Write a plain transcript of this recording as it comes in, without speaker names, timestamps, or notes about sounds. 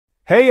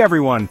Hey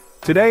everyone!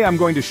 Today I'm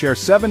going to share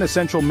 7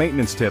 essential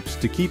maintenance tips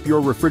to keep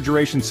your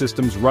refrigeration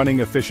systems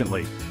running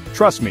efficiently.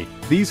 Trust me,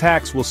 these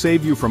hacks will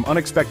save you from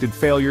unexpected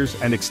failures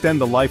and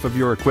extend the life of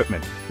your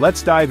equipment.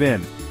 Let's dive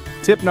in.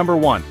 Tip number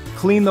 1.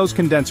 Clean those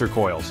condenser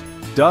coils.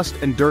 Dust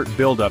and dirt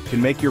buildup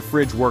can make your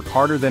fridge work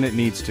harder than it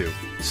needs to.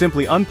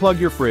 Simply unplug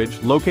your fridge,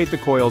 locate the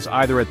coils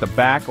either at the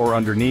back or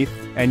underneath,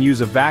 and use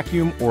a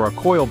vacuum or a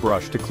coil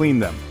brush to clean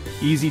them.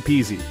 Easy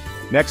peasy.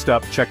 Next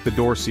up, check the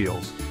door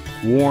seals.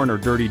 Worn or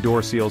dirty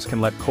door seals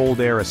can let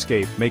cold air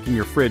escape, making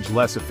your fridge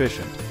less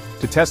efficient.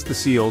 To test the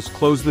seals,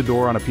 close the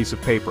door on a piece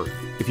of paper.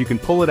 If you can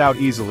pull it out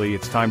easily,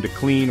 it's time to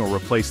clean or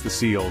replace the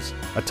seals.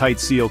 A tight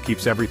seal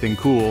keeps everything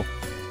cool.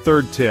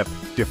 Third tip,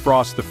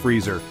 defrost the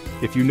freezer.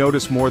 If you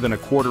notice more than a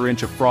quarter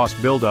inch of frost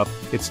buildup,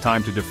 it's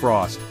time to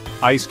defrost.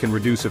 Ice can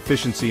reduce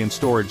efficiency and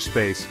storage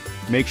space.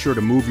 Make sure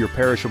to move your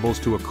perishables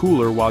to a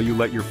cooler while you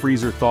let your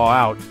freezer thaw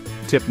out.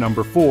 Tip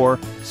number 4,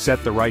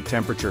 set the right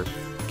temperature.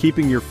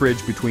 Keeping your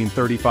fridge between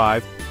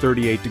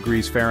 35-38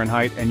 degrees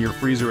Fahrenheit and your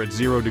freezer at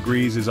 0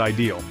 degrees is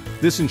ideal.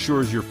 This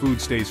ensures your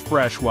food stays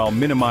fresh while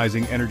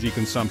minimizing energy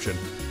consumption.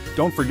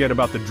 Don't forget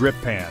about the drip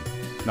pan.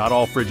 Not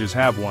all fridges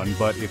have one,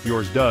 but if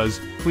yours does,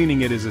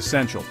 cleaning it is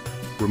essential.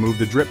 Remove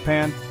the drip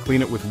pan,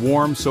 clean it with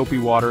warm, soapy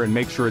water and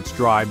make sure it's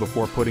dry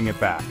before putting it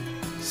back.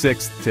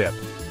 6th tip.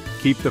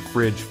 Keep the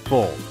fridge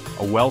full.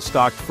 A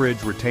well-stocked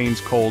fridge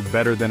retains cold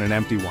better than an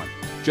empty one.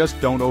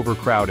 Just don't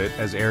overcrowd it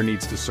as air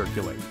needs to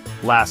circulate.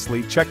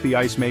 Lastly, check the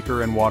ice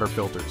maker and water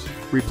filters.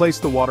 Replace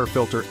the water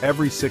filter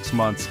every 6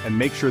 months and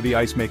make sure the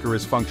ice maker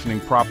is functioning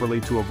properly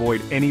to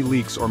avoid any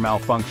leaks or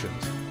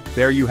malfunctions.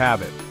 There you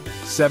have it.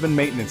 7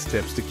 maintenance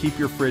tips to keep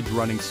your fridge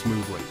running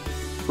smoothly.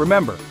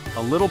 Remember,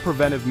 a little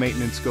preventive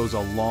maintenance goes a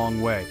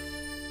long way.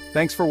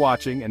 Thanks for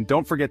watching, and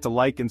don't forget to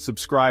like and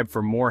subscribe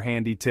for more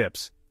handy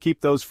tips.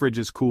 Keep those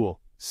fridges cool.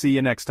 See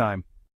you next time.